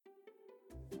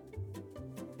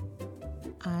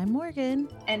I'm Morgan.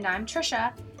 And I'm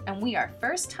Trisha, and we are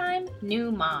first-time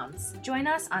new moms. Join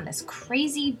us on this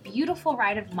crazy, beautiful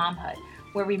ride of momhood,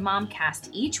 where we momcast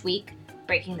each week,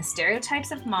 breaking the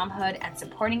stereotypes of momhood and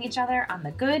supporting each other on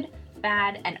the good,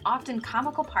 bad, and often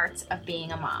comical parts of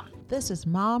being a mom. This is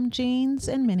Mom Jeans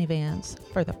and Minivans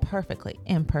for the perfectly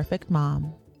imperfect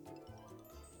mom.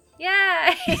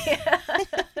 Yay!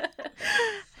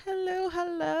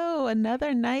 Hello.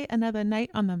 Another night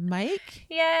on the mic.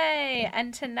 Yay!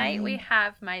 And tonight we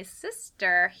have my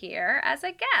sister here as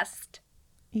a guest.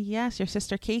 Yes, your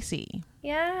sister Casey.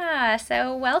 Yeah,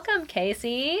 so welcome,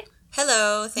 Casey.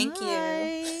 Hello, thank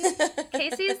Hi. you.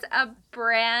 Casey's a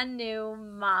brand new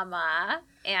mama,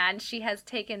 and she has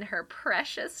taken her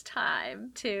precious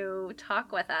time to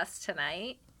talk with us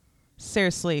tonight.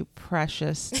 Seriously,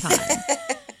 precious time.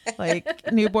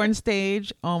 Like newborn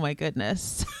stage. Oh my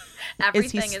goodness.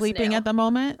 Everything is he sleeping new. at the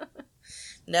moment?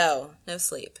 No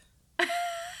sleep.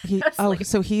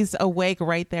 So he's awake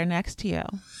right there next to you.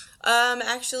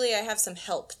 Actually, I have some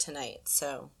help tonight,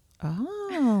 so.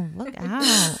 Oh, look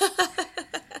out.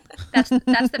 That's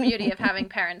the beauty of having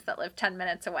parents that live 10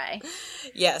 minutes away.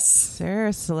 Yes.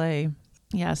 Seriously.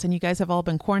 Yes, and you guys have all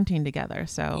been quarantined together,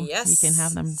 so Yes. you can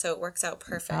have them. So it works out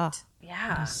perfect. Oh,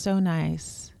 Yeah. that is so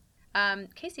nice.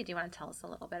 Casey, do you want to tell us a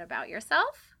little bit about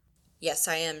yourself? Yes,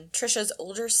 I am Trisha's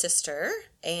older sister,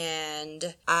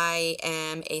 and I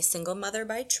am a single mother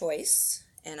by choice.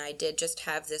 And I did just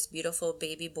have this beautiful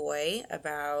baby boy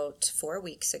about 4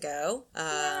 weeks ago.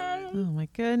 Oh my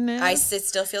goodness. It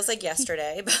still feels like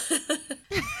yesterday. But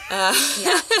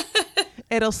Yeah.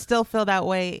 It'll still feel that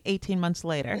way 18 months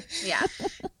later. Yeah.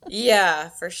 Yeah,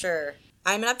 for sure.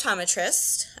 I'm an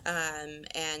optometrist,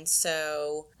 and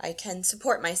so I can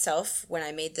support myself when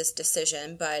I made this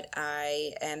decision, but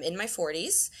I am in my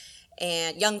 40s,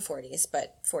 and young 40s,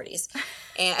 but 40s.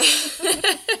 And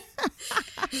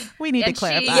We need to And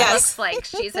clarify. she looks like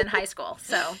she's in high school,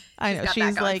 so I know got that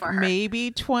she's going like for her.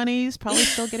 maybe 20s, probably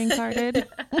still getting carded,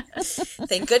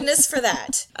 thank goodness for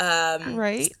that.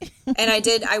 right? And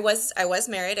I was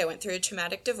married. I went through a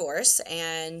traumatic divorce,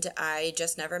 and I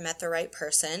just never met the right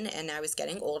person, and I was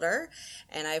getting older,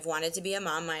 and I've wanted to be a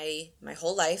mom my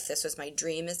whole life. This was my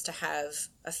dream, is to have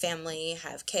a family,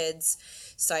 have kids.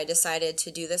 So I decided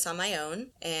to do this on my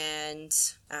own, and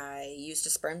I used a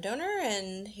sperm donor,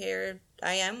 and here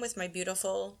I am with my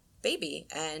beautiful baby.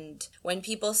 And when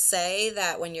people say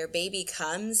that when your baby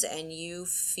comes and you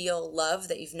feel love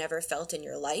that you've never felt in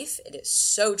your life, it is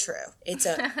so true. It's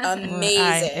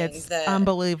amazing. It's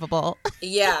unbelievable.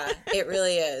 Yeah, it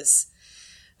really is.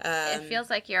 it feels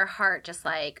like your heart just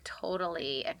like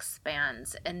totally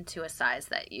expands into a size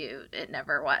that it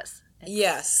never was. It's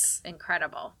Yes.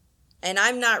 incredible. And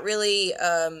I'm not really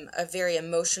a very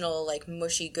emotional, like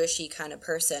mushy gushy kind of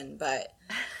person, but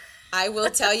I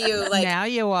will tell you, like, Now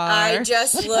you are. I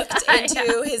just looked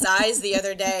into his eyes the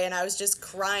other day, and I was just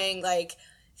crying, like,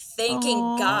 thanking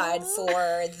Aw. God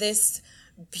for this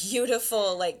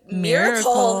beautiful, like,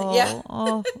 miracle. Yeah.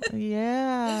 Oh,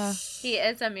 yeah. He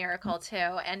is a miracle too,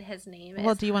 and his name is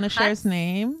Well, do you want to share his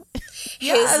name?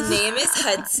 His name is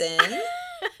Hudson.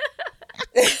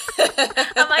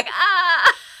 I'm like,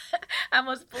 I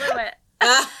almost blew it.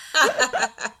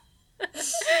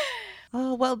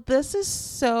 Oh, well, this is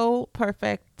so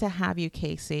perfect to have you,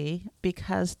 Casey,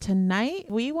 because tonight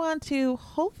we want to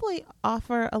hopefully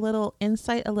offer a little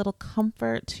insight, a little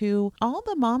comfort to all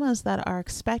the mamas that are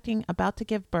about to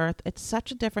give birth. It's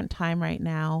such a different time right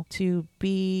now to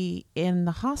be in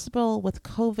the hospital with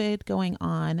COVID going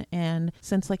on. And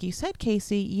since, like you said,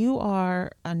 Casey, you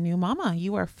are a new mama,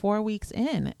 you are 4 weeks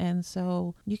in. And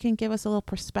so you can give us a little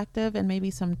perspective and maybe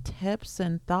some tips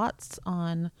and thoughts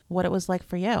on what it was like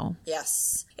for you.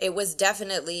 Yes, it was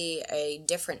definitely a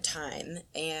different time,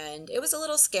 and it was a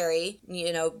little scary.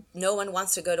 You know, no one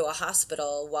wants to go to a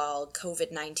hospital while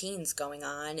COVID-19's going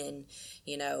on, and,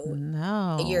 you know,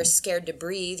 No. you're scared to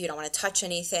breathe. You don't want to touch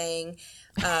anything.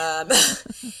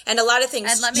 And a lot of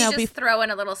things. And let me Now, just throw in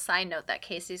a little side note that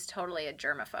Casey's totally a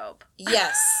germaphobe.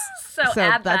 Yes. So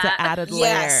add that's that. an added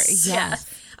Yes. layer. Yes.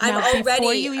 I'm Now, before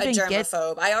already you a even get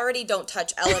germaphobe. I already don't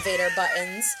touch elevator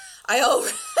buttons. I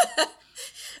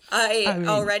I mean,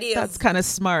 already that's kind of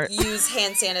smart. use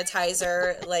hand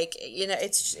sanitizer. Like, you know,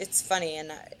 it's funny.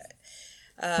 And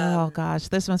Oh gosh,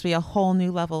 this must be a whole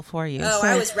new level for you. oh, So-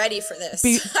 I was ready for this.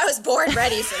 I was born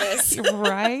ready for this.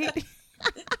 right?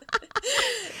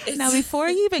 Now, before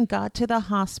you even got to the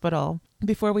hospital,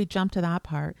 before we jump to that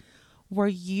part, were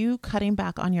you cutting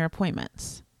back on your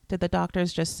appointments? Did the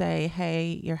doctors just say,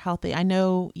 hey, you're healthy? I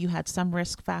know you had some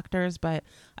risk factors, but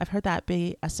I've heard that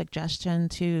be a suggestion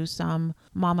to some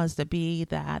mamas to be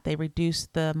that they reduce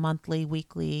the monthly,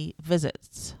 weekly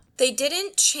visits. They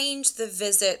didn't change the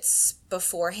visits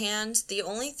beforehand. The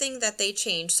only thing that they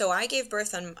changed, so I gave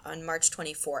birth on March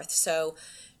 24th. So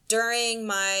during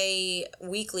my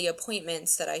weekly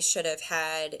appointments that I should have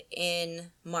had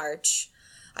in March,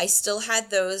 I still had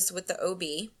those with the OB.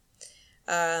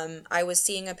 I was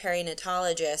seeing a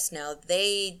perinatologist. Now,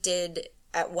 they did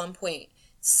at one point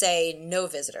say no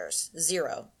visitors,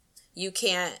 0. You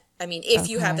can't, I mean, if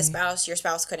you have a spouse, your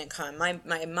spouse couldn't come.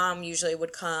 My mom usually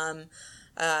would come,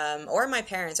 or my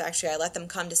parents, actually. I let them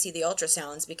come to see the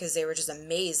ultrasounds because they were just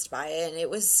amazed by it, and it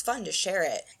was fun to share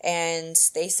it. And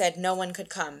they said no one could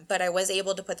come, but I was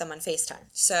able to put them on FaceTime.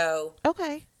 So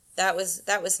that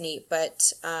was neat.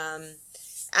 But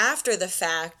after the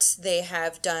fact, they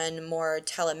have done more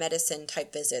telemedicine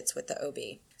type visits with the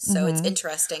OB. So it's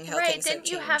interesting how things have changed.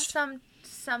 Didn't you have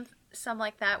some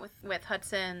like that with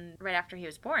Hudson right after he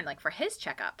was born, like for his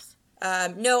checkups?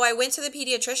 No, I went to the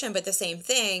pediatrician, but the same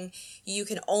thing, you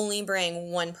can only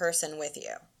bring one person with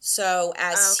you. So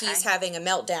as he's having a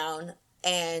meltdown,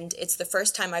 and it's the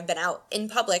first time I've been out in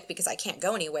public because I can't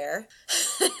go anywhere.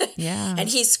 Yeah. And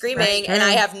he's screaming, and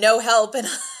I have no help. And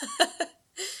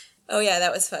oh, yeah,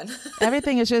 that was fun.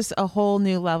 Everything is just a whole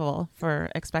new level for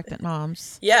expectant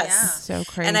moms. Yes. Yeah. So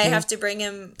crazy. And I have to bring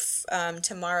him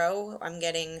tomorrow. I'm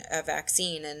getting a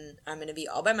vaccine, and I'm going to be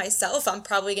all by myself. I'm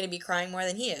probably going to be crying more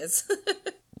than he is.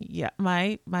 Yeah.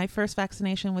 My first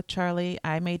vaccination with Charlie,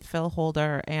 I made Phil hold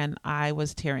her, and I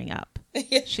was tearing up.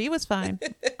 Yeah. She was fine.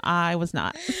 I was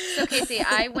not. So Casey,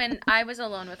 I was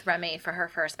alone with Remy for her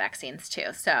first vaccines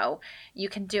too. So you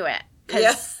can do it.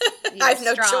 Yeah. I have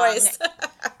no choice.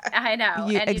 I know.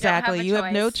 Exactly. You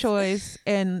have no choice.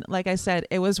 And like I said,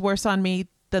 it was worse on me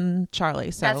than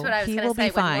Charlie. So that's what I was going to say.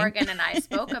 When fine. Morgan and I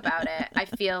spoke about it, I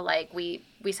feel like we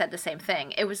said the same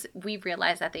thing. We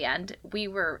realized at the end we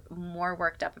were more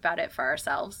worked up about it for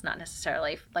ourselves, not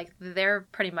necessarily like they're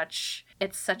pretty much.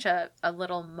 It's such a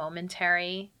little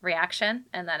momentary reaction,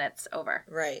 and then it's over.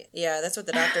 Right. Yeah, that's what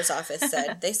the doctor's office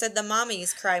said. They said the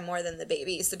mommies cry more than the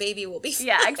babies. The baby will be fine.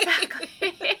 Yeah, exactly.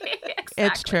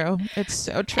 It's true. It's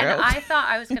so true. And I thought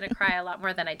I was going to cry a lot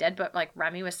more than I did, but like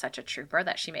Remy was such a trooper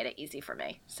that she made it easy for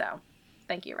me. So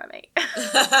thank you, Remy.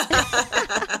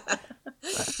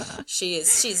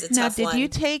 She's a now, tough one.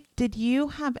 Did you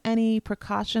have any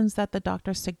precautions that the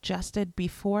doctor suggested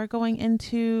before going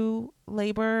into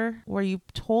labor? Were you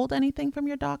told anything from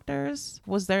your doctors?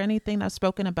 Was there anything that's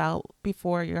spoken about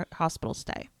before your hospital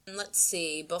stay? Let's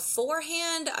see.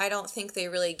 Beforehand, I don't think they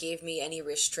really gave me any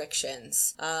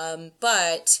restrictions.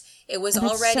 But it was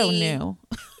already so new.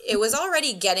 It was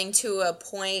already getting to a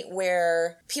point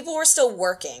where people were still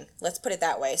working. Let's put it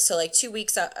that way. So like 2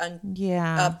 weeks up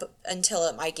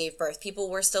until I gave birth, people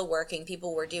were still working.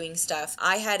 People were doing stuff.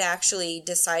 I had actually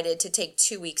decided to take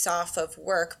 2 weeks off of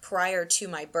work prior to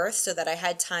my birth so that I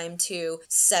had time to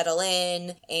settle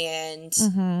in and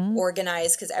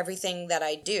organize, because everything that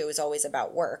I do is always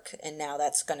about work, and now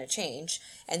that's going to change.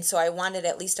 And so I wanted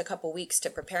at least a couple weeks to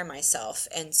prepare myself.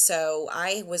 And so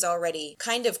I was already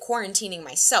kind of quarantining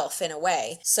myself in a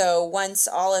way. So once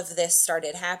all of this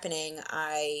started happening,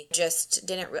 I just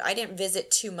didn't visit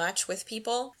too much with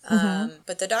people.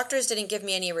 But the doctors didn't give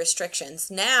me any restrictions.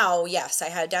 Now, yes,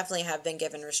 I definitely have been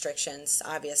given restrictions,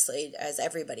 obviously, as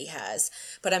everybody has.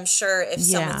 But I'm sure if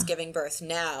someone's giving birth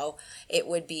now, it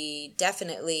would be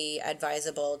definitely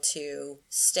advisable to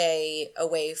stay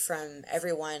away from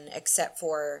everyone except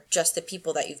for just the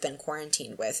people that you've been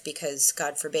quarantined with, because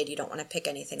God forbid you don't want to pick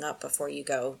anything up before you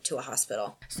go to a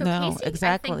hospital. So Casey,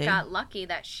 exactly. I think got lucky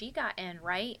that she got in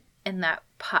right in that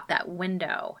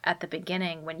window at the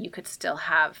beginning when you could still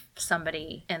have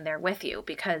somebody in there with you,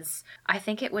 because I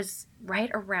think it was right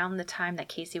around the time that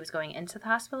Casey was going into the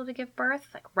hospital to give birth,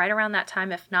 like right around that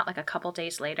time, if not like a couple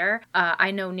days later.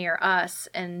 I know near us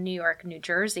in New York, New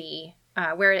Jersey,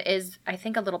 where it is, I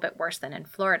think, a little bit worse than in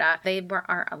Florida, they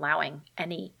aren't allowing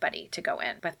anybody to go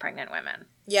in with pregnant women.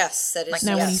 Yes, that is. Like,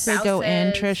 now, when you say go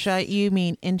in, Trisha, you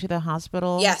mean into the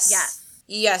hospital?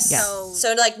 Yes.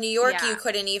 So like New York, you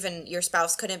couldn't even, your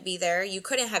spouse couldn't be there. You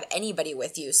couldn't have anybody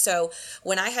with you. So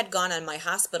when I had gone on my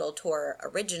hospital tour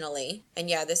originally, and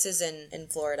this is in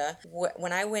Florida,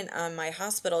 when I went on my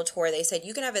hospital tour, they said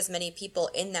you can have as many people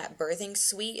in that birthing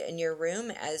suite in your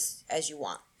room as you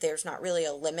want. There's not really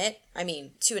a limit. I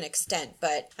mean, to an extent,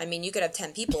 but I mean, you could have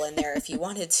 10 people in there if you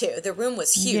wanted to. The room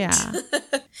was huge. Yeah.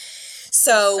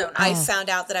 So So I nice. found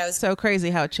out that I was So crazy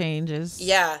how it changes.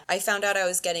 Yeah, I found out I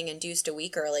was getting induced a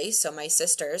week early, so my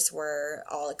sisters were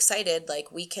all excited,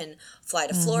 like, we can fly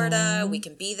to Florida, we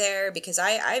can be there, because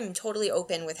I'm totally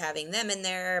open with having them in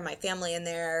there, my family in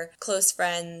there, close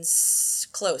friends,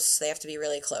 close. They have to be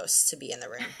really close to be in the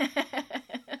room.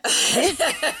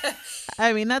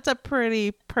 I mean, that's a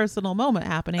pretty personal moment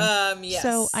happening. Yes.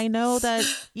 So I know that,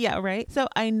 yeah, right. So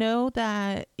I know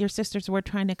that your sisters were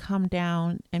trying to come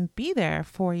down and be there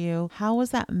for you. How was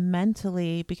that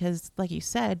mentally? Because like you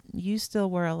said, you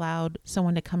still were allowed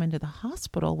someone to come into the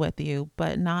hospital with you,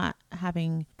 but not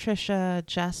having Trisha,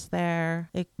 Jess there.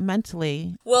 Like,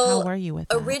 mentally, how were you with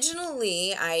that?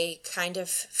 Originally, I kind of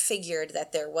figured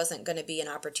that there wasn't going to be an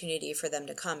opportunity for them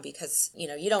to come because,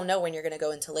 you don't know when you're going to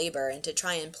go into labor, and to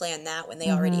try and plan that when they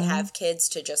already have kids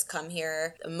to just come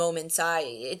here a moment's eye,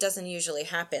 it doesn't usually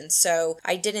happen. So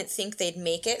I didn't think they'd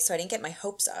make it, so I didn't get my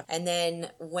hopes up. And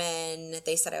then when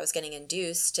they said I was getting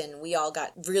induced, and we all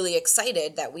got really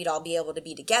excited that we'd all be able to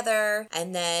be together,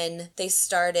 and then they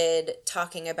started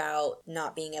talking about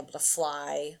not being able to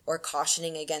fly or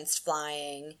cautioning against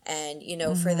flying, and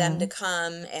for them to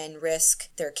come and risk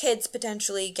their kids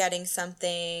potentially getting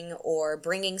something or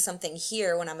bringing something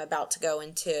here when I'm about to go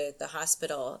into the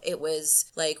hospital, it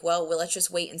was like, well, let's just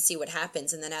wait and see what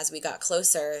happens. And then as we got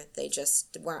closer, they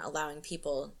just weren't allowing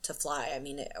people to fly. I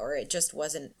mean, it just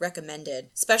wasn't recommended,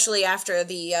 especially after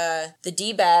the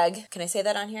D-bag. Can I say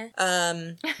that on here?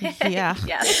 Yeah.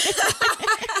 Yes.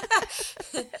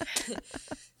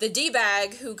 The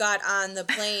D-bag who got on the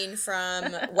plane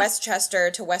from Westchester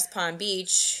to West Palm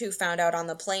Beach, who found out on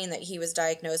the plane that he was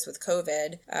diagnosed with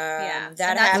COVID. That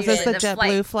happened. Was this the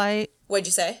JetBlue flight? What'd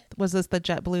you say? Was this the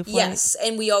JetBlue flight? Yes,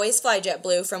 and we always fly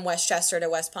JetBlue from Westchester to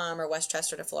West Palm or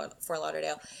Westchester to Fort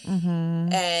Lauderdale.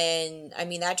 And, I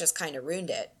mean, that just kind of ruined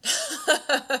it.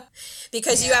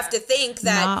 Because you have to think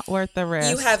that not worth the risk.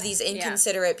 you have these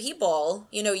inconsiderate people.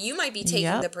 You might be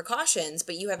taking the precautions,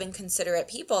 but you have inconsiderate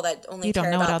people that only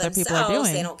care about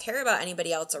themselves. They don't care about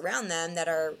anybody else around them that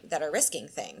are risking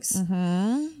things.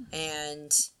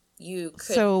 And you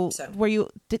could. So were you?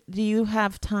 Do you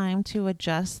have time to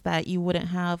adjust that you wouldn't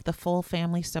have the full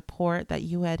family support that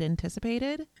you had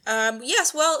anticipated?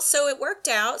 Yes. Well, so it worked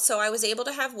out. So I was able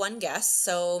to have one guest.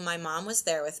 So my mom was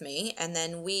there with me, and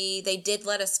then they did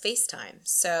let us FaceTime.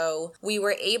 So we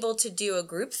were able to do a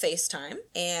group FaceTime,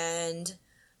 and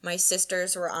my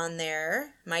sisters were on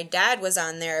there. My dad was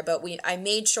on there, but I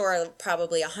made sure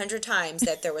probably 100 times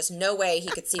that there was no way he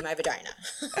could see my vagina.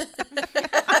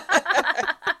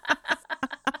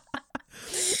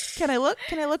 Can I look?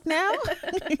 Can I look now?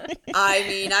 I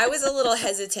mean, I was a little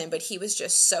hesitant, but he was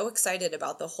just so excited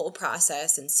about the whole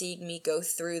process and seeing me go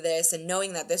through this and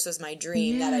knowing that this was my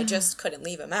dream that I just couldn't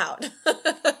leave him out.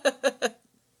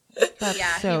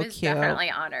 That's he was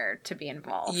definitely honored to be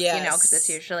involved. Yes. Because it's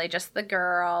usually just the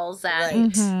girls,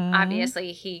 and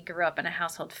obviously he grew up in a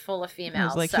household full of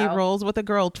females. He rolls with a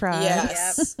girl tribe.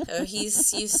 Yes,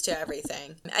 he's used to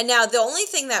everything. And now the only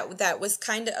thing that was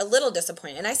kind of a little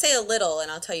disappointing, and I say a little, and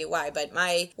I'll tell you why. But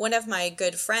one of my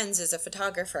good friends is a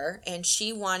photographer, and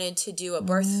she wanted to do a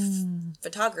birth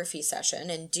photography session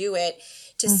and do it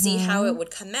to see how it would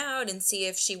come out and see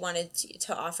if she wanted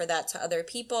to offer that to other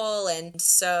people. And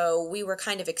so we were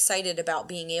kind of excited about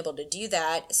being able to do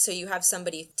that. So you have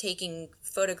somebody taking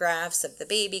photographs of the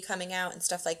baby coming out and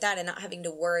stuff like that and not having to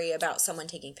worry about someone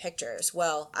taking pictures.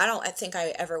 Well, I think I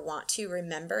ever want to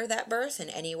remember that birth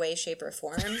in any way, shape, or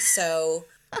form. So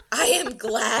I am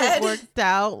glad it worked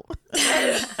out.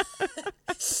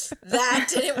 That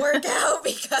didn't work out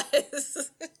because...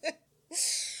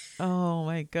 Oh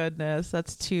my goodness,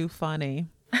 that's too funny.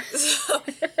 So,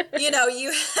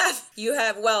 you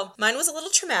have, well, mine was a little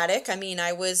traumatic. I mean,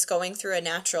 I was going through a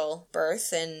natural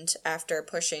birth, and after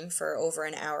pushing for over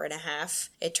an hour and a half,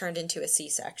 it turned into a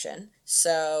C-section.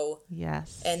 So,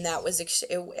 yes. And that was,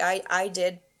 I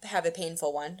did have a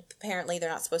painful one. Apparently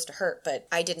they're not supposed to hurt, but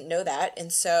I didn't know that.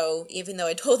 And so even though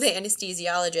I told the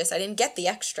anesthesiologist, I didn't get the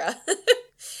extra.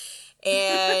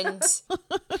 And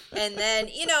then,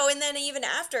 and then even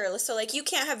after, so you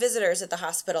can't have visitors at the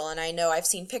hospital. And I know I've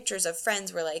seen pictures of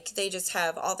friends where they just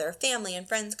have all their family and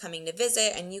friends coming to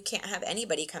visit, and you can't have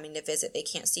anybody coming to visit. They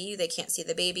can't see you. They can't see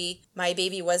the baby. My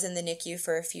baby was in the NICU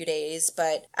for a few days,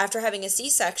 but after having a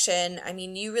C-section, I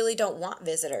mean, you really don't want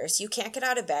visitors. You can't get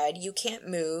out of bed. You can't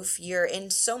move. You're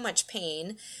in so much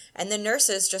pain. And the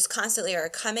nurses just constantly are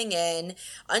coming in,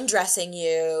 undressing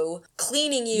you,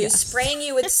 cleaning you, spraying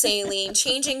you with saline, Vaseline,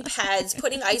 changing pads,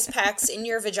 putting ice packs in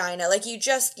your vagina. Like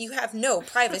you have no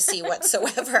privacy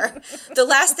whatsoever. The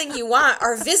last thing you want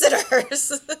are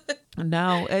visitors.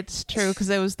 No, it's true, because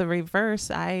it was the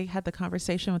reverse. I had the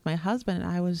conversation with my husband,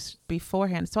 and I was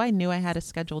beforehand, so I knew I had a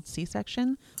scheduled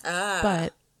C-section,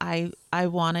 but I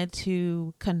wanted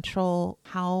to control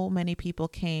how many people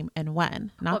came and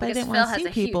when. Not that I didn't want to see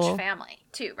people. Phil has a huge family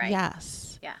too, right?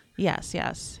 Yes. Yeah.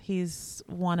 Yes. He's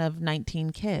one of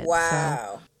 19 kids.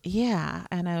 Wow. So, yeah.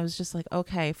 And I was just like,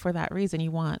 okay, for that reason, you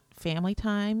want family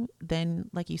time. Then,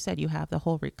 like you said, you have the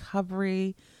whole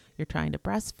recovery. You're trying to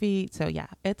breastfeed. So yeah,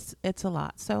 it's a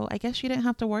lot. So I guess you didn't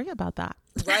have to worry about that.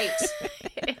 Right.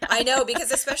 I know,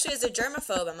 because especially as a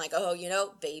germaphobe, I'm like,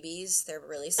 babies, they're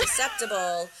really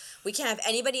susceptible. We can't have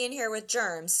anybody in here with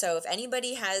germs. So if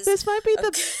anybody has... This might be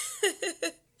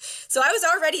the... So I was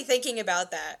already thinking about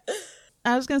that.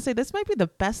 I was going to say, this might be the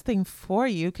best thing for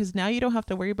you, because now you don't have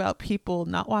to worry about people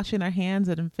not washing their hands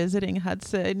and visiting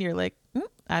Hudson. You're like,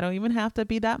 I don't even have to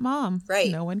be that mom. Right.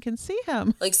 No one can see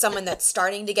him. Like someone that's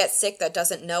starting to get sick that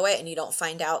doesn't know it, and you don't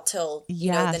find out till,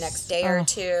 the next day or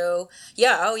two.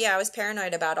 Yeah. Oh yeah. I was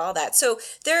paranoid about all that. So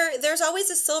there's always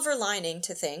a silver lining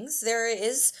to things. There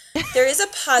is a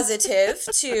positive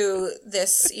to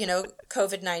this,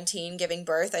 COVID-19 giving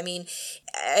birth. I mean,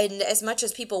 and as much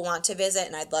as people want to visit,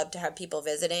 and I'd love to have people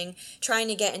visiting, trying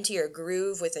to get into your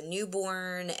groove with a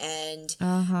newborn, and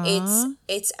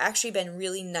it's actually been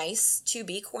really nice to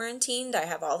be quarantined. I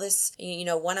have all this,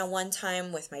 one-on-one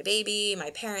time with my baby.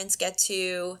 My parents get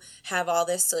to have all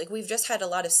this. So, we've just had a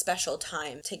lot of special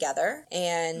time together.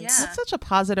 And that's such a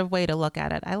positive way to look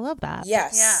at it. I love that.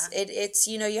 Yes. Yeah. It's,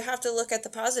 you have to look at the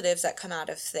positives that come out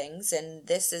of things. And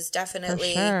this is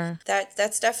definitely,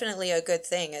 that's definitely a good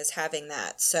thing, is having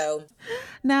that. So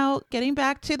now getting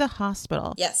back to the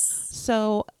hospital. Yes.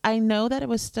 So I know that it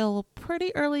was still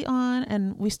pretty early on,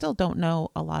 and we still don't know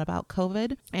a lot about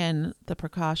COVID and the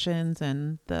precautions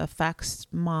and the effects,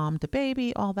 mom to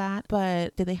baby, all that.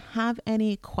 But did they have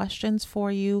any questions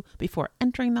for you before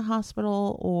entering the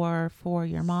hospital or for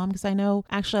your mom? Because I know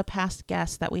actually a past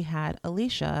guest that we had,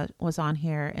 Alicia, was on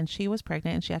here, and she was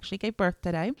pregnant, and she actually gave birth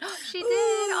today. She did.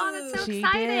 Oh, that's so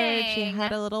exciting. Did. She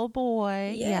had a little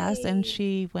boy. Yay. Yes. And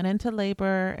she went into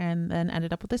labor and then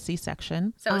ended up with a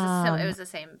C-section. So it was the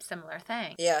similar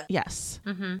thing. Yeah. Yes.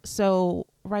 Mm-hmm. So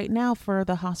right now for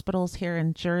the hospitals here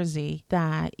in Jersey,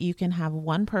 that you can have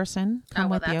one person come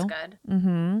with you. Oh, well, that's good.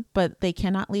 Mm-hmm. But they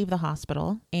cannot leave the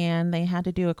hospital, and they had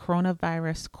to do a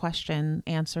coronavirus question,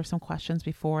 answer some questions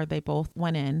before they both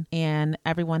went in, and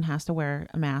everyone has to wear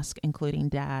a mask, including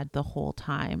dad, the whole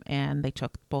time, and they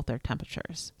took both their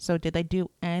temperatures. So did they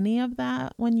do any of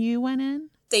that when you went in?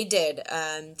 They did.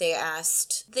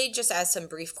 They just asked some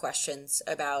brief questions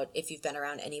about if you've been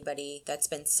around anybody that's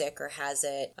been sick or has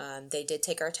it. They did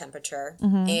take our temperature,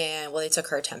 and they took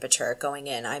her temperature going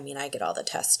in. I mean, I get all the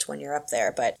tests when you're up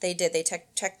there, but they did. They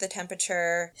checked the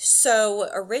temperature. So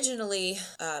originally,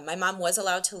 my mom was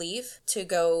allowed to leave to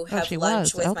go have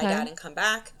lunch with my dad and come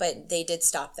back, but they did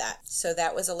stop that. So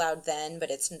that was allowed then, but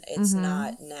it's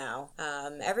not now.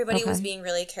 Everybody was being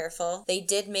really careful. They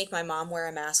did make my mom wear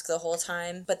a mask the whole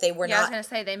time. But they were not. I was going to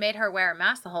say, they made her wear a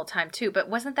mask the whole time, too. But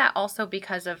wasn't that also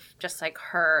because of just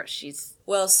her, she's...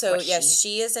 Well, so yes,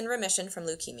 she is in remission from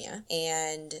leukemia.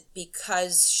 And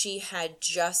because she had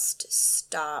just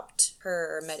stopped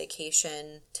her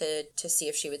medication to see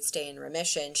if she would stay in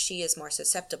remission, she is more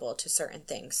susceptible to certain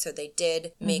things. So they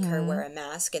did make her wear a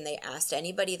mask, and they asked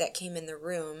anybody that came in the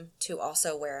room to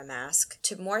also wear a mask,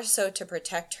 more so to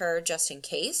protect her just in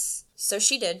case. So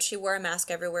she did. She wore a mask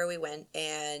everywhere we went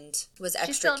and was extra careful.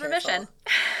 She's still in remission.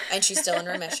 And she's still in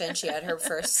remission. She had her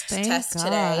first test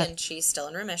today, and she's still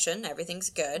in remission. Everything's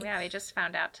good. Yeah, we just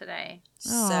found out today.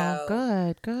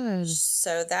 Oh, good.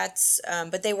 So that's,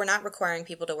 but they were not requiring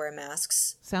people to wear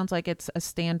masks. Sounds like it's a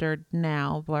standard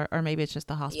now, or maybe it's just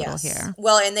the hospital here.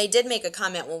 Well, and they did make a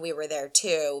comment when we were there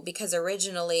too, because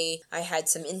originally I had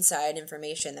some inside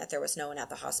information that there was no one at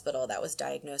the hospital that was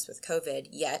diagnosed with COVID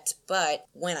yet. But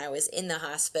when I was in the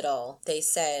hospital, they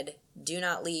said, do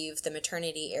not leave the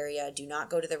maternity area. Do not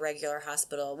go to the regular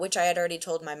hospital, which I had already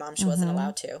told my mom she wasn't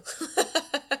allowed to.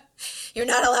 You're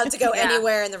not allowed to go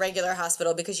anywhere in the regular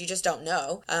hospital because you just don't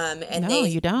know.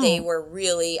 You don't. They were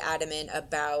really adamant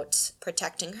about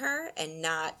protecting her and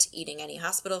not eating any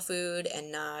hospital food and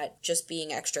not just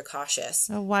being extra cautious.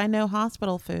 So why no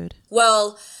hospital food?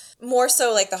 Well, More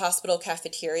so like the hospital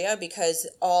cafeteria, because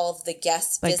all of the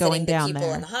guests like visiting the down people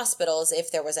there in the hospitals,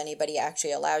 if there was anybody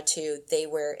actually allowed to, they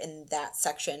were in that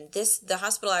section. The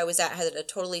hospital I was at had a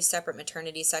totally separate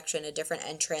maternity section, a different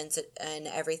entrance and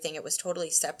everything. It was totally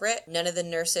separate. None of the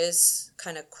nurses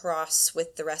kind of cross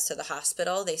with the rest of the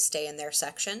hospital. They stay in their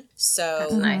section. So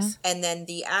That's nice. And then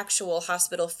the actual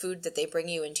hospital food that they bring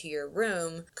you into your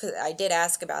room, because I did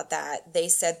ask about that, they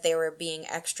said they were being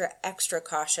extra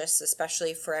cautious,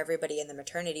 especially for everybody in the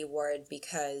maternity ward,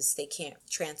 because they can't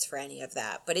transfer any of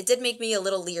that. But it did make me a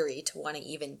little leery to want to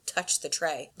even touch the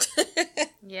tray.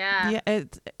 Yeah.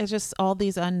 It's just all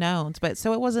these unknowns. But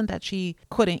so it wasn't that she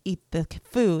couldn't eat the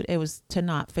food, it was to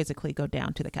not physically go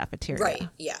down to the cafeteria. Right.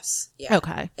 Yes. Yeah.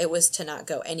 Okay. It was to not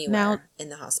go anywhere Now, in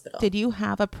the hospital. Did you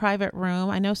have a private room?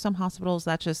 I know some hospitals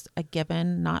that's just a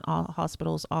given, not all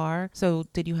hospitals are. So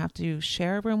did you have to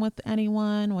share a room with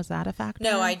anyone? Was that a factor?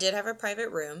 No, I did have a private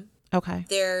room. Okay.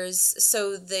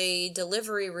 So the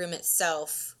delivery room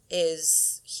itself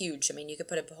is huge. I mean, you could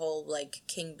put a whole like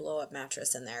king blow up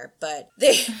mattress in there, but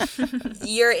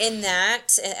you're in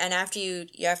that, and after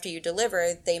you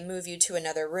deliver, they move you to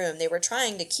another room. They were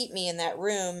trying to keep me in that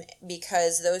room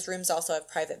because those rooms also have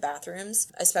private bathrooms,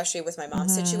 especially with my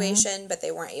mom's situation, but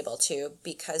they weren't able to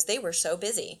because they were so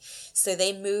busy. So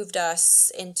they moved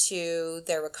us into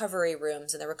their recovery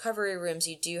rooms, and the recovery rooms,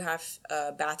 you do have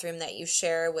a bathroom that you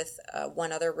share with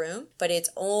one other room, but it's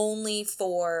only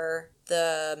for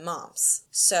the moms.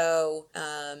 So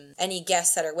any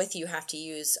guests that are with you have to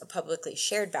use a publicly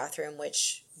shared bathroom,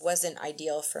 which wasn't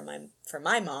ideal for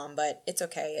my mom, but it's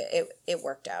okay. It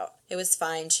worked out. It was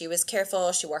fine. She was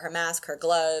careful. She wore her mask, her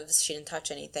gloves. She didn't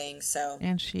touch anything. So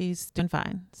and she's doing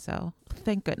fine. So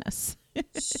thank goodness.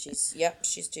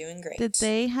 she's doing great. Did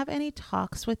they have any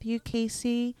talks with you,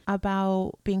 Casey,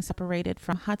 about being separated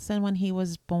from Hudson when he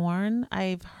was born?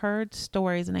 I've heard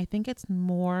stories, and I think it's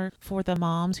more for the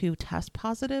moms who test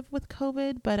positive with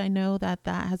COVID, but I know that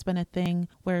has been a thing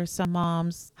where some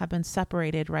moms have been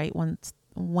separated right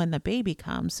when the baby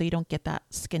comes, so you don't get that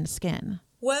skin to skin.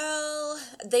 Well,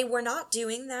 they were not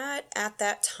doing that at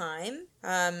that time.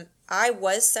 I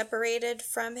was separated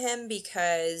from him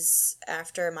because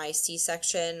after my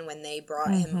C-section, when they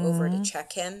brought him over to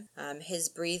check him, his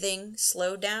breathing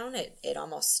slowed down. It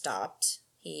almost stopped.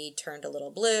 He turned a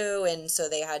little blue, and so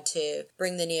they had to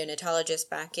bring the neonatologist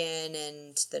back in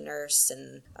and the nurse,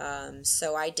 and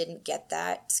so I didn't get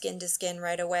that skin to skin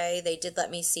right away. They did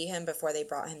let me see him before they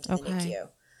brought him to the NICU.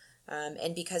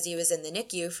 And because he was in the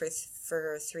NICU for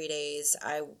 3 days,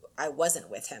 I wasn't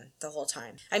with him the whole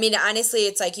time. I mean, honestly,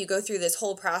 it's like you go through this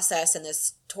whole process and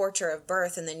this torture of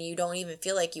birth, and then you don't even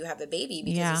feel like you have a baby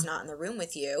because he's not in the room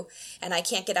with you. And I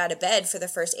can't get out of bed for the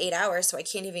first 8 hours, so I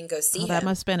can't even go see him. That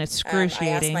must have been excruciating.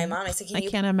 I asked my mom, I said, I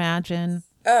can't imagine.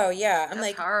 Oh, yeah. I'm That's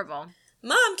like, horrible.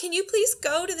 Mom, can you please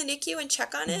go to the NICU and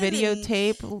check on him?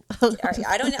 Videotape.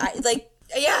 I don't know.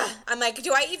 Yeah, I'm like,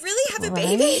 do I really have a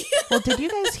baby? Well, did you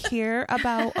guys hear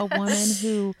about a woman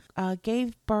who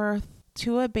gave birth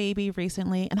to a baby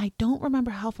recently? And I don't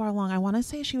remember how far along. I want to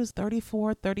say she was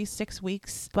 34, 36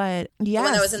 weeks. But yes, the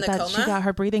one that was in the coma? she got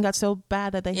her breathing got so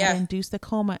bad that they had to induce the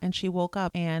coma, and she woke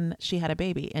up and she had a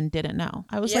baby and didn't know.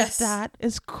 I was like, that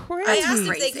is crazy. I asked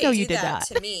if they could no, do you did that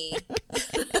to me.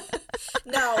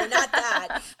 No, not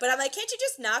that. But I'm like, can't you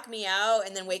just knock me out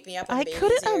and then wake me up when the baby's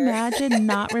couldn't here? imagine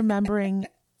not remembering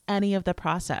any of the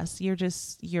process.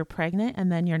 You're pregnant and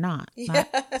then you're not.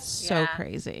 That's so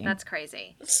crazy. That's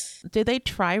crazy. Did they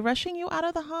try rushing you out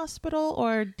of the hospital,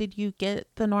 or did you get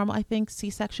the normal? I think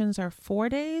C-sections are 4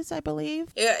 days, I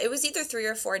believe. Yeah, it was either 3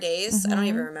 or 4 days. I don't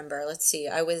even remember. Let's see.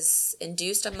 I was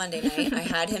induced on Monday night. I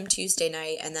had him Tuesday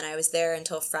night, and then I was there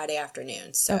until Friday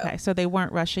afternoon. So okay, so they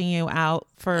weren't rushing you out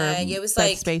for it was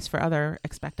bed space for other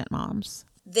expectant moms.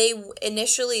 They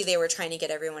were trying to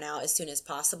get everyone out as soon as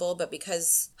possible, but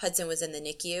because Hudson was in the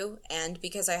NICU and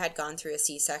because I had gone through a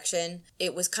C-section,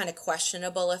 it was kind of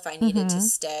questionable if I needed to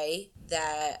stay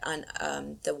that on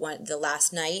the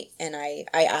last night, and I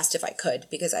asked if I could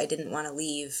because I didn't want to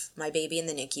leave my baby in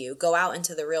the NICU, go out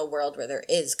into the real world where there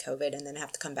is COVID, and then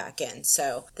have to come back in.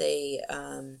 So they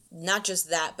not just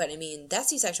that, but I mean that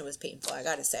C-section was painful, I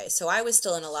gotta say. So I was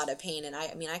still in a lot of pain, and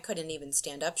I couldn't even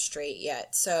stand up straight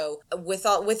yet. So with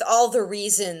all the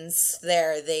reasons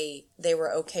there, they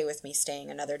were okay with me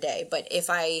staying another day. But if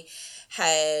I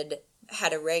had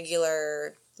a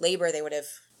regular labor, they would have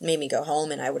made me go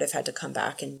home, and I would have had to come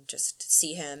back and just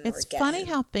see him. It's funny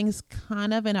how things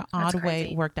kind of in an odd way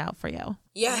crazy. worked out for you.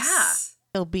 Yes.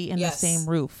 He'll be in the same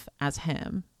roof as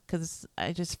him, because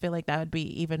I just feel like that would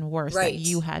be even worse Right. that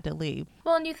you had to leave.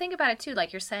 Well, and you think about it too,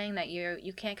 like you're saying that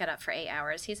you can't get up for 8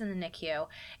 hours. He's in the NICU,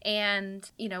 and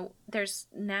there's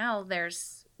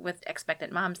with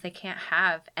expectant moms, they can't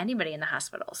have anybody in the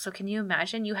hospital. So can you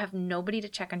imagine you have nobody to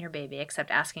check on your baby except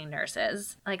asking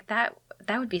nurses? Like that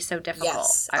would be so difficult.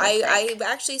 Yes. I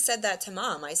I actually said that to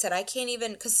Mom. I said, I can't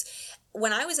even, because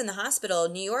when I was in the hospital,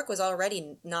 New York was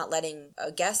already not letting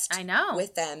a guest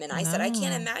with them. And I said, I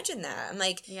can't imagine that. I'm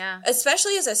like,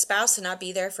 especially as a spouse to not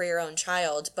be there for your own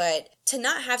child, but to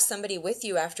not have somebody with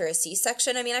you after a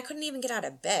C-section. I mean, I couldn't even get out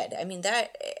of bed. I mean,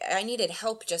 I needed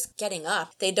help just getting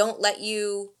up. They don't let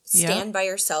you stand by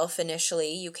yourself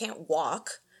initially. You can't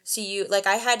walk. So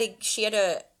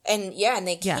and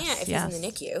they can't if he's in the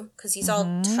NICU because he's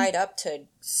all tied up to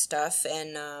stuff.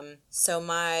 And so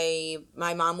my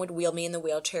mom would wheel me in the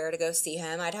wheelchair to go see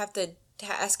him. I'd have to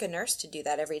ask a nurse to do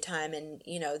that every time. And,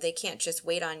 they can't just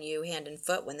wait on you hand and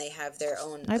foot when they have their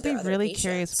own. I'd be really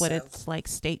curious what it's like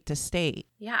state to state.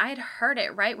 Yeah, I had heard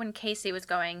it right when Casey was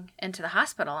going into the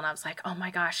hospital. And I was like, oh my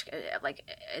gosh, like,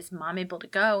 is Mom able to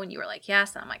go? And you were like,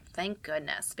 yes. And I'm like, thank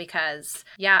goodness. Because,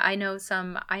 I know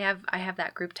I have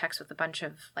that group text with a bunch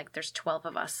of, like, there's 12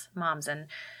 of us moms. And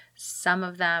some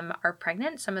of them are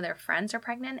pregnant. Some of their friends are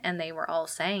pregnant. And they were all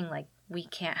saying, like, we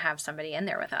can't have somebody in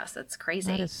there with us. That's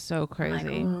crazy. That is so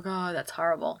crazy. Like, oh God, that's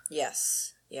horrible.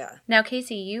 Yes. Yeah. Now,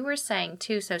 Casey, you were saying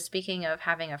too, so speaking of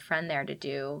having a friend there to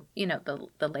do,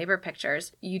 the labor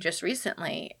pictures, you just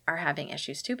recently are having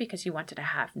issues too because you wanted to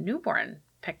have newborn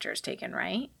pictures taken,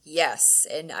 right? Yes.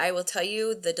 And I will tell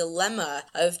you the dilemma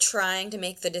of trying to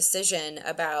make the decision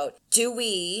about, do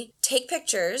we take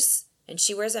pictures and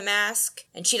she wears a mask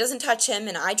and she doesn't touch him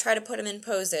and I try to put him in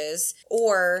poses,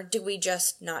 or do we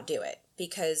just not do it?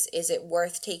 Because is it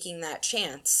worth taking that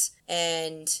chance?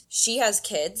 And she has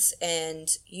kids and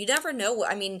you never know.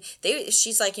 I mean,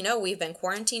 she's like, we've been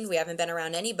quarantined. We haven't been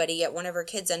around anybody, yet one of her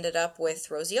kids ended up with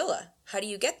roseola. How do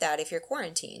you get that if you're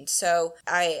quarantined? So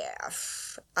I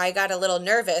got a little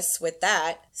nervous with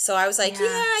that. So I was like,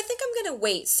 I think I'm going to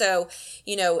wait. So,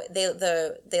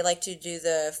 they like to do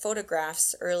the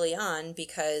photographs early on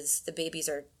because the babies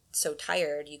are so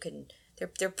tired. You can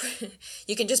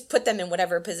just put them in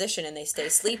whatever position and they stay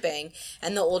sleeping.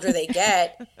 And the older they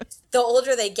get,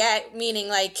 meaning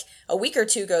like a week or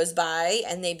two goes by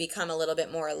and they become a little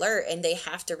bit more alert and they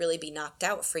have to really be knocked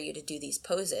out for you to do these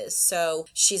poses. So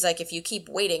she's like, if you keep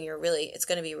waiting, it's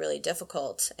going to be really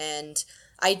difficult. And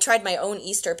I tried my own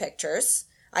Easter pictures.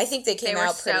 I think they came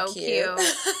out pretty cute.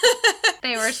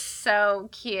 They were so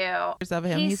cute. Of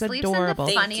him. He's sleeps adorable.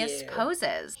 in the funniest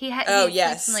poses. He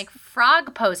yes. sleeps in like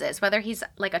frog poses, whether he's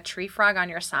like a tree frog on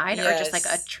your side or just like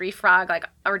a tree frog,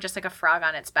 or just like a frog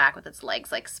on its back with its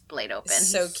legs like splayed open.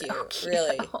 So cute,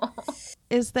 really.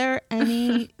 Is there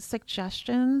any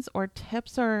suggestions or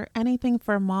tips or anything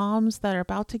for moms that are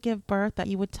about to give birth that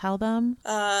you would tell them?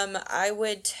 I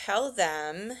would tell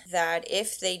them that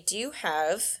if they do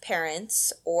have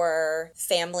parents or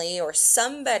family or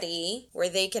somebody where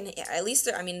they can, at least,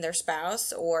 their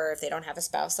spouse, or if they don't have a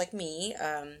spouse like me,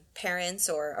 parents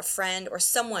or a friend or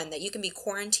someone that you can be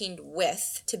quarantined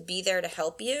with to be there to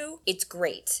help you, it's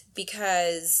great.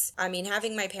 Because,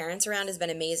 having my parents around has been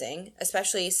amazing,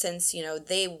 especially since,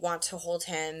 they want to hold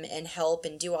him and help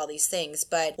and do all these things.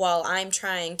 But while I'm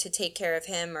trying to take care of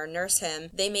him or nurse him,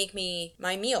 they make me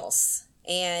my meals.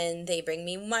 And they bring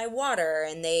me my water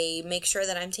and they make sure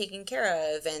that I'm taken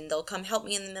care of, and they'll come help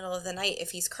me in the middle of the night if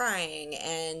he's crying.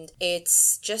 And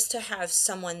it's just to have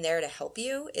someone there to help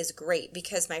you is great,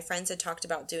 because my friends had talked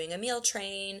about doing a meal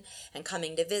train and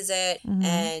coming to visit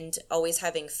and always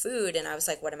having food. And I was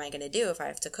like, what am I going to do if I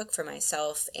have to cook for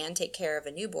myself and take care of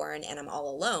a newborn and I'm all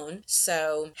alone?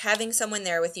 So having someone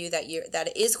there with you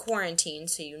that is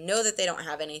quarantined, so you know that they don't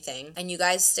have anything, and you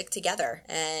guys stick together.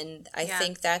 And I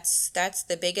think that's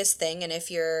the biggest thing. And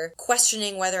if you're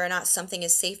questioning whether or not something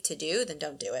is safe to do, then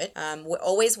don't do it.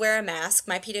 Always wear a mask.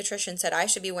 My pediatrician said I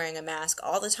should be wearing a mask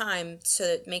all the time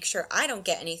to make sure I don't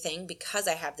get anything, because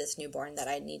I have this newborn that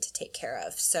I need to take care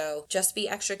of. So just be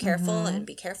extra careful and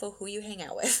be careful who you hang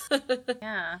out with.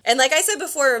 Yeah. And like I said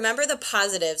before, remember the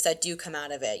positives that do come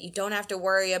out of it. You don't have to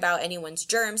worry about anyone's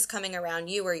germs coming around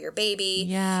you or your baby.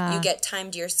 Yeah. You get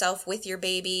time to yourself with your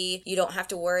baby. You don't have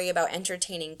to worry about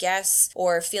entertaining guests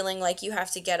or feeling like you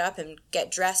have to get up and get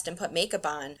dressed and put makeup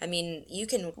on. You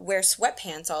can wear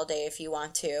sweatpants all day if you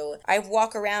want to. I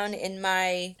walk around in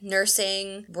my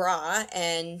nursing bra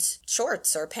and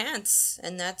shorts or pants,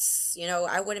 and that's,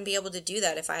 I wouldn't be able to do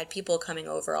that if I had people coming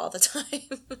over all the time.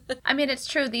 It's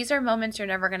true. These are moments you're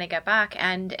never going to get back.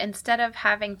 And instead of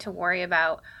having to worry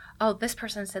about, oh, this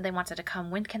person said they wanted to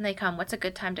come. When can they come? What's a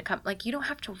good time to come? Like, you don't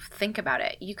have to think about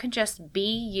it. You can just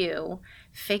be you,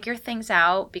 figure things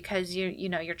out, because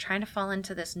you're trying to fall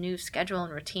into this new schedule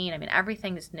and routine. I mean,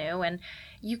 everything is new, and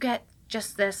you get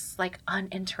just this like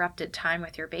uninterrupted time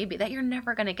with your baby that you're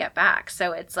never going to get back.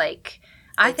 So it's like,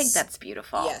 I think that's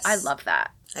beautiful. Yes. I love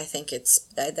that. I think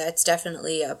that's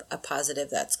definitely a positive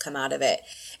that's come out of it.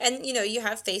 And, you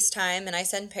have FaceTime, and I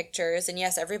send pictures, and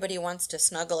yes, everybody wants to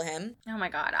snuggle him. Oh my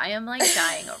God, I am like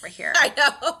dying over here. I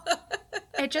know.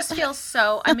 It just feels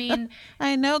so, I mean.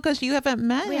 I know, because you haven't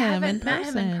met him in person. We haven't met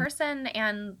him in person,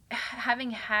 and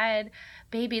having had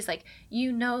babies, like,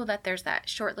 that there's that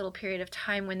short little period of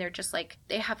time when they're just like,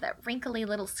 they have that wrinkly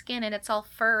little skin and it's all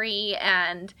furry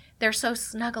and they're so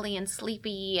snuggly and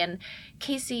sleepy. And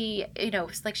Casey,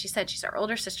 like she said, she's our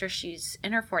older sister. She's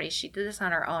in her 40s. She did this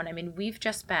on her own. I mean, we've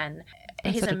just been,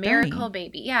 he's a miracle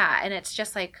baby. Yeah. And it's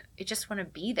just like, I just want to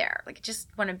be there. Like, I just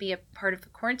want to be a part of the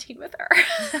quarantine with her.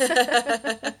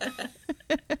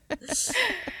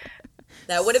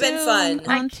 That would have been fun.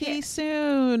 Auntie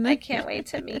soon. I can't wait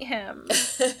to meet him.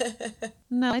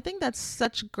 No, I think that's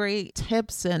such great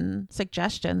tips and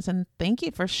suggestions. And thank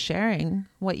you for sharing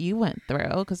what you went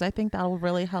through, because I think that will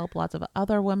really help lots of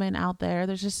other women out there.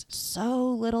 There's just so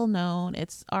little known.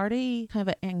 It's already kind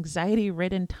of an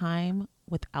anxiety-ridden time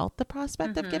without the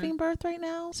prospect of giving birth right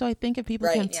now. So I think if people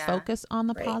can focus on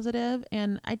the positive.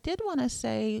 And I did want to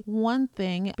say one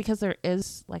thing, because there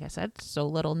is, like I said, so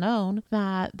little known,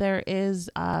 that there is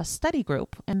a study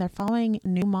group and they're following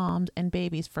new moms and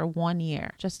babies for 1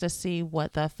 year just to see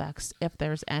what the effects, if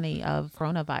there's any, of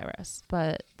coronavirus.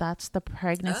 But that's the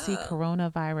Pregnancy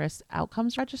Coronavirus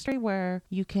Outcomes Registry, where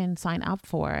you can sign up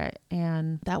for it,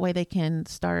 and that way they can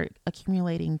start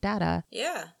accumulating data.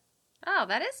 Yeah. Oh,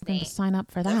 that is neat. Sign up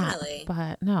for that. Definitely.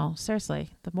 But no,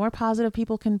 seriously, the more positive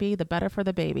people can be, the better for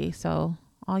the baby. So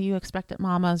all you expectant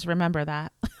mamas, remember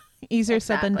that. Easier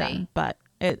said than done, but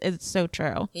it's so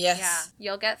true. Yes. Yeah,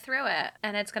 you'll get through it.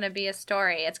 And it's going to be a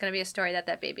story. It's going to be a story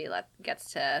that baby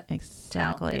gets to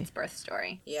tell, its birth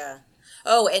story. Yeah.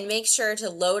 Oh, and make sure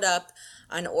to load up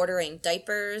on ordering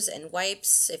diapers and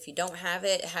wipes. If you don't have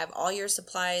it, have all your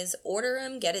supplies, order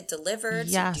them, get it delivered.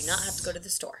 Yes. So you do not have to go to the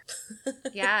store.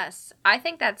 Yes. I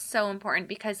think that's so important,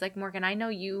 because like, Morgan, I know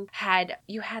you had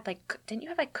like, didn't you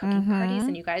have like cooking parties,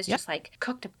 and you guys just like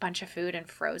cooked a bunch of food and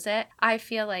froze it? I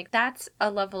feel like that's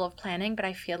a level of planning, but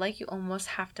I feel like you almost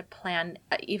have to plan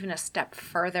even a step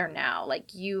further now.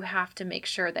 Like, you have to make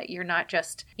sure that you're not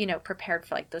just, prepared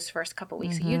for like those first couple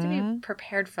weeks. You have to be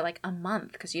prepared for like a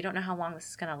month, because you don't know how long this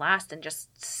is going to last, and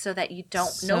just so that you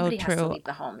don't, nobody has to leave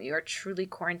the home. You are truly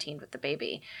quarantined with the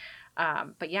baby.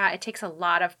 But yeah, it takes a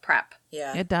lot of prep.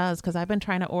 Yeah, it does, because I've been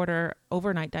trying to order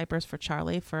overnight diapers for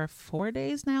Charlie for 4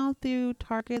 days now through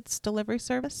Target's delivery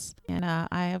service, and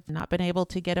I have not been able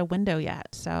to get a window yet.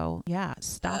 So yeah,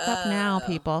 stock up now,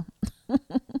 people.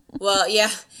 Well, yeah.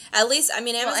 At least, I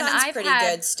mean, Amazon's pretty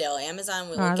good still. Amazon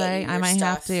will get you your I might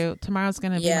stuff. have to. Tomorrow's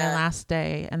going to be my last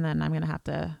day, and then I'm going to have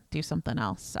to do something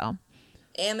else. So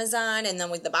Amazon, and then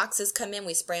when the boxes come in,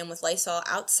 we spray them with Lysol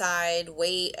outside,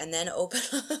 wait, and then open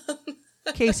them.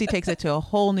 Casey takes it to a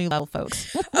whole new level,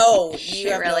 folks. Oh,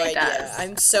 you have really no idea. does.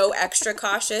 I'm so extra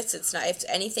cautious. It's not, if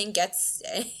anything gets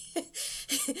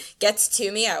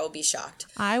to me, I will be shocked.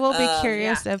 I will be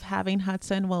curious if having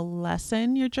Hudson will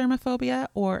lessen your germophobia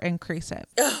or increase it.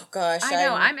 Oh gosh, I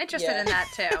know. I'm interested in that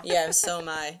too. Yeah, so am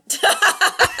I.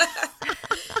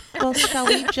 Well, shall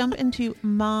we jump into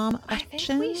mom fashions? I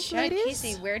think we should. Ladies?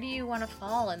 Casey, where do you want to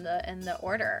fall in the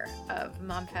order of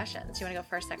mom fashions? You want to go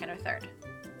first, second, or third?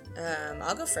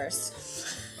 I'll go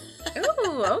first.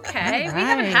 Ooh, okay. All We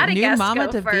haven't right. had a New guest mama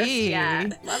go to first be.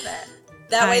 yet. Love it.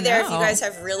 That way, I if you know. guys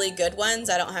have really good ones,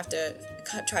 I don't have to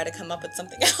try to come up with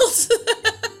something else.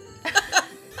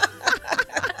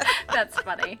 That's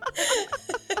funny.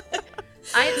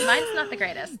 Mine's not the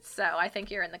greatest, so I think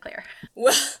you're in the clear.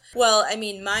 Well, I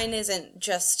mean, mine isn't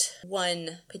just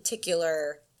one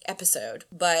particular episode,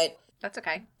 but That's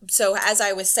okay. so as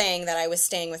I was saying that I was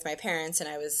staying with my parents, and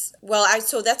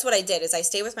so that's what I did, is I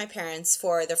stayed with my parents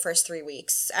for the first 3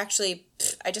 weeks. Actually,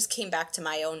 I just came back to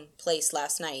my own place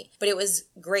last night, but it was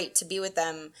great to be with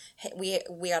them. We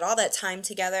had all that time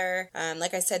together.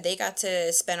 Like I said, they got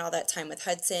to spend all that time with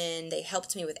Hudson. They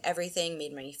helped me with everything,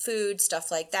 made my food,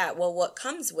 stuff like that. Well, what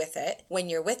comes with it when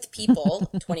you're with people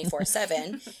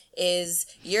 24/7 is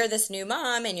you're this new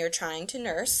mom, and you're trying to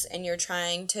nurse, and you're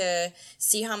trying to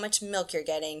see how much milk you're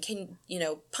getting,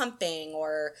 pumping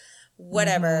or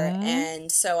whatever.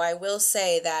 And so I will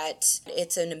say that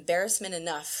it's an embarrassment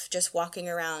enough just walking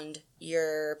around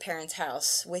your parents'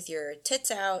 house with your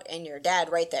tits out and your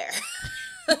dad right there.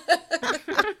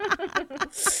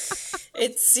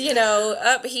 It's,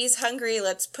 he's hungry,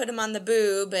 let's put him on the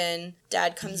boob, and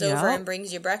Dad comes over and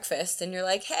brings you breakfast, and you're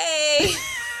like, hey.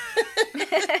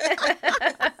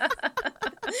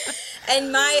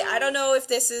 And I don't know if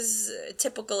this is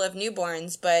typical of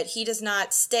newborns, but he does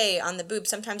not stay on the boob.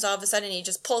 Sometimes all of a sudden he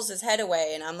just pulls his head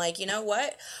away, and I'm like, you know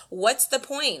what? What's the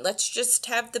point? Let's just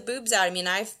have the boobs out. I mean,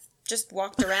 I've just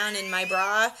walked around in my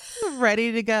bra.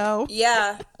 Ready to go.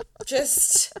 Yeah,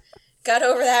 just got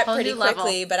over that pretty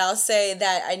quickly, but I'll say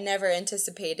that I never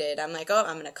anticipated. I'm like,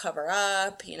 I'm going to cover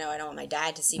up. I don't want my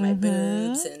dad to see my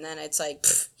boobs. And then it's like,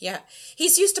 yeah.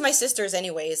 He's used to my sisters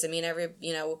anyways. I mean,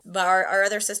 our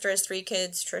other sister has 3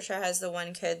 kids. Trisha has the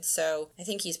 1 kid. So I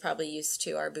think he's probably used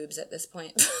to our boobs at this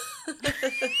point.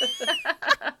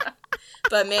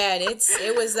 But man, that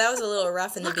was a little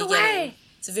rough in the beginning. Away.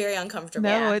 It's very uncomfortable.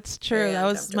 No, it's true. That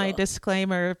was my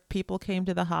disclaimer. People came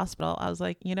to the hospital. I was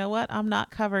like, you know what? I'm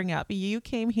not covering up. You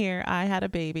came here. I had a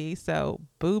baby. So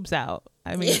boobs out.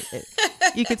 I mean,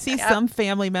 you could see some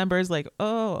family members like,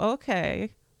 oh,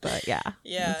 okay. But yeah.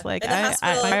 It's like,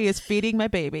 I is feeding my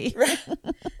baby.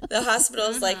 The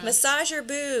hospital's like, massage your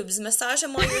boobs. Massage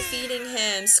him while you're feeding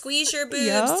him. Squeeze your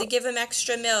boobs to give him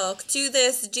extra milk. Do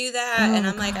this, do that. And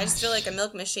I'm like, I just feel like a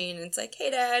milk machine. And it's like,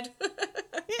 hey, Dad.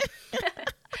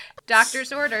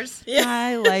 Doctor's orders. Yeah.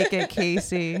 I like it,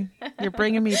 Casey. You're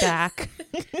bringing me back.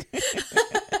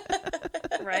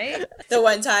 Right? The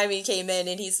one time he came in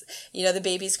and he's, the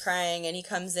baby's crying and he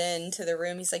comes into the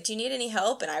room. He's like, do you need any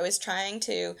help? And I was trying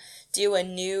to do a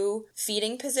new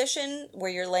feeding position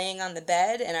where you're laying on the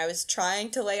bed. And I was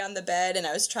trying to lay on the bed and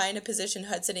I was trying to position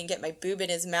Hudson and get my boob in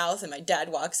his mouth. And my dad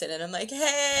walks in and I'm like,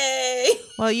 hey.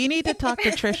 Well, you need to talk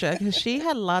to Trisha because she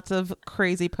had lots of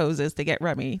crazy poses to get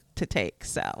Remy to take.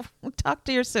 So talk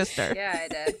to your sister. Yeah, I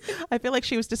did. I feel like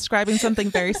she was describing something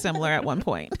very similar at one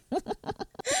point.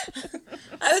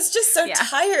 I was just so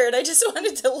tired. I just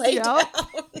wanted to lay down.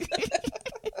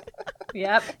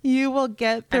 Yep. You will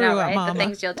get through it, Mama. The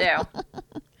things you'll do.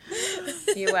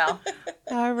 You will.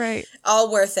 All right.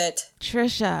 All worth it.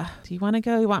 Trisha, do you want to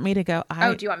go? You want me to go?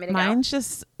 Do you want me to go? Mine's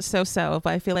just so,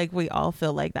 but I feel like we all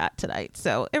feel like that tonight.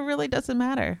 So it really doesn't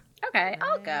matter. Okay,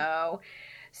 I'll go.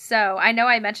 So I know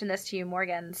I mentioned this to you,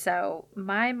 Morgan. So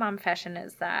my mom fashion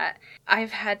is that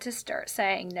I've had to start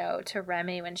saying no to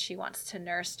Remy when she wants to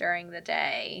nurse during the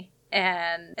day.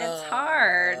 And it's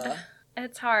hard.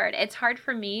 It's hard. It's hard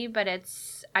for me, but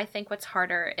I think what's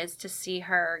harder is to see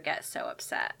her get so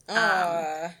upset.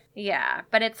 Yeah,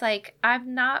 but it's like,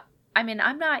 I'm not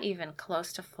even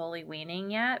close to fully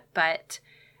weaning yet, but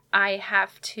I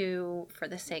have to, for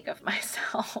the sake of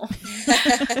myself,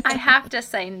 I have to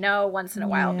say no once in a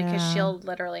while because she'll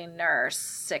literally nurse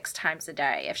 6 times a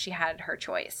day if she had her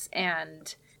choice.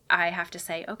 And I have to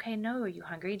say, okay, no, are you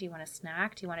hungry? Do you want a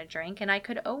snack? Do you want a drink? And I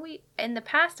could always, in the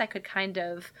past, I could kind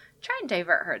of try and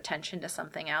divert her attention to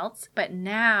something else. But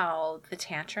now the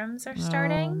tantrums are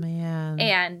starting. Oh, man.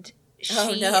 And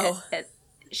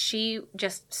she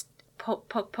just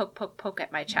poke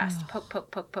at my chest.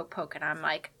 Poke. And I'm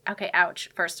like, okay, ouch.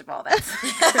 First of all, that's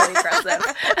really aggressive.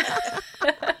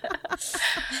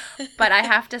 But I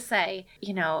have to say,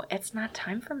 it's not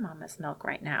time for Mama's milk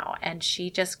right now. And she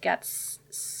just gets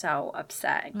so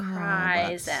upset and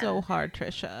cries. That's so hard,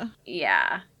 Trisha.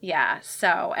 Yeah.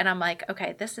 So, and I'm like,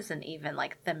 okay, this isn't even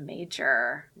like the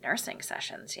major nursing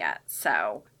sessions yet.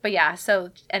 So, but yeah. So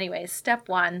anyways, step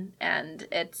 1, and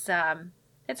it's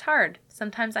hard.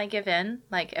 Sometimes I give in,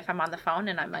 like if I'm on the phone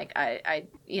and I'm like, I'm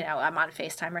on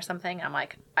FaceTime or something. I'm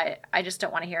like, I just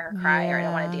don't want to hear her cry or I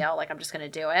don't want to deal. Like, I'm just going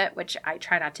to do it, which I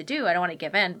try not to do. I don't want to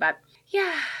give in, but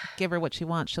yeah. Give her what she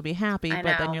wants. She'll be happy.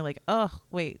 But then you're like, oh,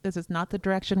 wait, this is not the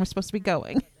direction we're supposed to be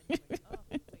going.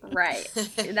 Right.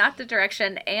 Not the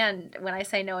direction. And when I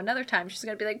say no another time, she's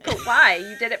going to be like, but why?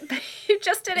 You did it. You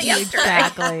just did it yesterday.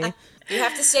 Exactly. You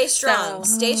have to stay strong.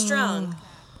 Stay strong.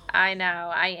 I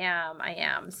know. I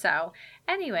am. So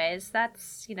anyways,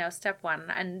 that's, step 1.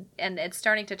 And it's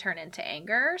starting to turn into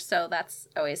anger. So that's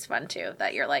always fun too,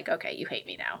 that you're like, okay, you hate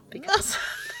me now because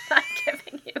I'm not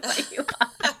giving you what you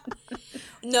want.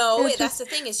 No, that's the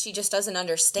thing is she just doesn't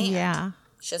understand. Yeah.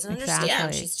 She doesn't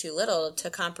understand. She's too little to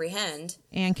comprehend.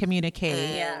 And communicate.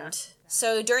 And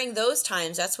so during those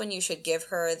times, that's when you should give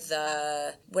her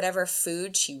the whatever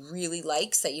food she really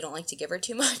likes that you don't like to give her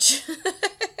too much.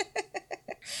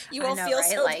 You won't feel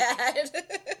so bad.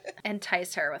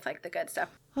 Entice her with like the good stuff.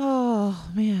 Oh,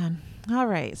 man. All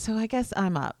right. So I guess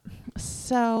I'm up.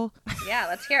 So yeah,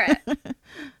 let's hear it.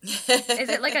 Is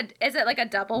it like a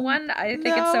double one? I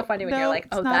think it's so funny when you're like,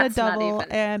 oh, that's not a double, not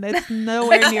even. And it's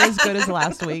nowhere near as good as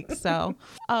last week. So,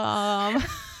 oh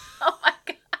my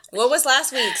God. What was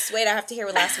last week's? Wait, I have to hear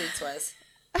what last week's was.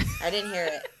 I didn't hear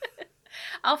it.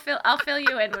 I'll fill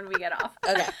you in when we get off.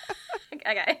 Okay.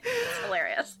 Okay. It's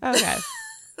hilarious. Okay.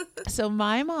 So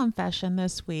my mom fashion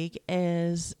this week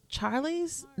is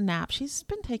Charlie's nap. She's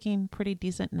been taking pretty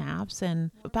decent naps,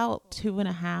 and about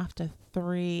 2.5 to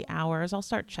 3 hours I'll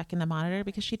start checking the monitor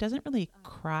because she doesn't really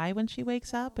cry when she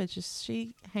wakes up. It's just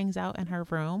she hangs out in her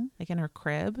room, like in her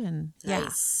crib, and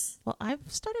Nice. Well, I've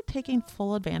started taking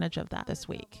full advantage of that this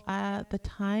week. The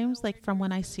times like from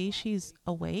when I see she's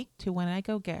awake to when I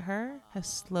go get her has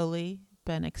slowly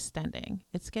been extending.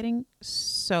 It's getting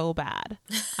so bad.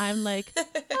 I'm like,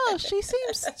 oh, she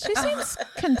seems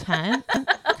content.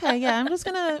 Okay, yeah, I'm just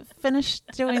gonna finish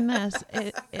doing this.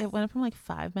 It went from like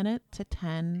 5 minutes to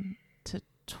 10 to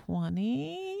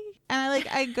 20. And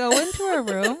I go into her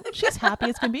room. She's happy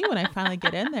as can be when I finally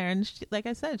get in there. And she, like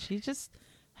I said, she's just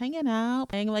hanging out.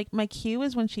 And like my cue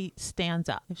is when she stands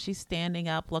up. If she's standing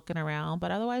up, looking around,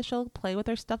 but otherwise she'll play with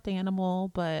her stuffed animal.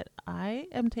 But I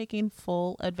am taking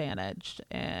full advantage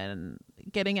and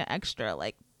getting an extra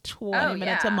like 20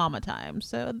 minutes of mama time.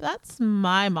 So that's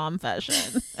my mom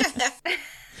fashion.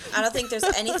 I don't think there's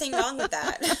anything wrong with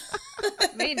that.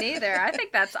 Me neither. I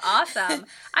think that's awesome.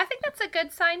 I think that's a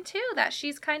good sign too that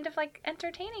she's kind of like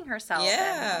entertaining herself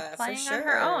and playing on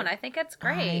her own. I think it's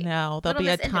great. I know. There'll be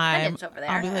a time over there.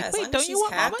 I'll be like, wait, don't you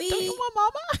want mama? Don't you want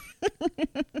mama?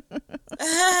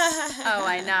 Oh,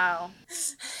 I know.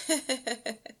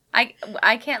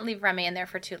 I can't leave Remy in there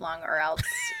for too long, or else,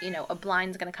 a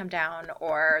blind's going to come down,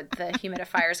 or the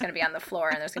humidifier is going to be on the floor,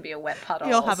 and there's going to be a wet puddle.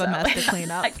 You'll have a mess to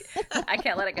clean up. I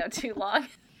can't let it go too long.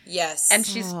 Yes. And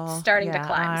she's starting to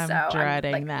climb, so I'm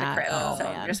dreading I'm that. The crib, so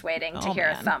man. I'm just waiting to hear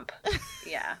a thump.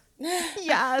 Yeah.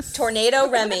 Yes. Tornado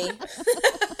Remy.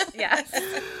 Yes.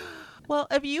 Well,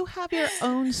 if you have your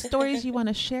own stories you want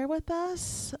to share with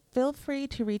us, feel free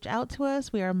to reach out to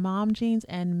us. We are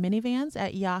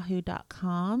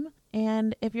momjeansandminivans@yahoo.com.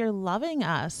 And if you're loving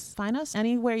us, find us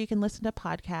anywhere you can listen to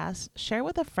podcasts. Share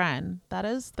with a friend. That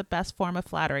is the best form of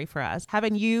flattery for us.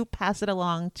 Having you pass it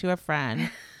along to a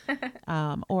friend.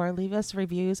 Or leave us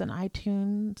reviews on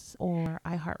iTunes or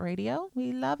iHeartRadio.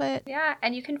 We love it. Yeah,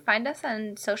 and you can find us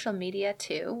on social media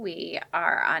too. We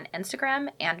are on Instagram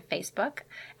and Facebook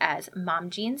as Mom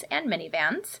Jeans and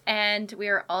Minivans. And we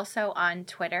are also on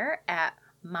Twitter at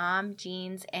Mom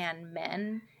Jeans and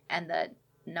Min and the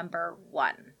number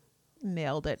 1.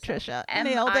 Nailed it, Trisha.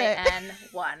 Nailed it.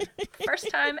 MIN1. First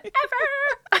time ever.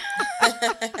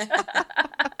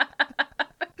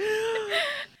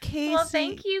 Casey, well,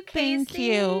 thank you, Casey. Thank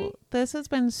you. This has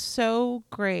been so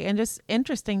great and just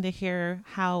interesting to hear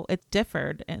how it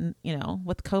differed and,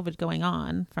 with COVID going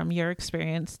on from your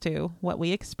experience to what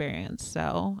we experienced.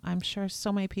 So I'm sure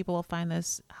so many people will find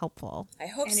this helpful. I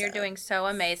hope so. And you're doing so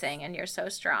amazing and you're so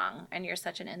strong and you're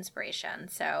such an inspiration.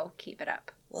 So keep it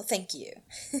up. Well, thank you.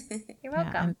 You're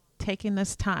welcome. Yeah, and taking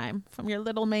this time from your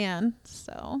little man.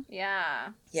 So yeah.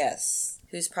 Yes.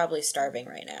 Who's probably starving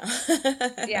right now.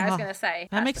 Yeah, I was going to say.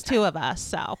 That makes 2 of us,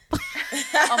 so. Oh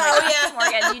my gosh,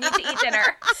 Morgan, you need to eat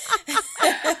dinner.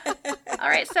 All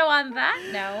right, so on that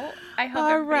note, I hope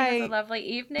everybody has a lovely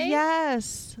evening.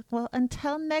 Yes. Well,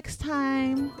 until next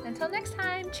time. Until next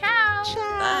time, ciao.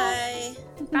 Ciao. Bye.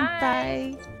 Bye.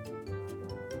 Bye.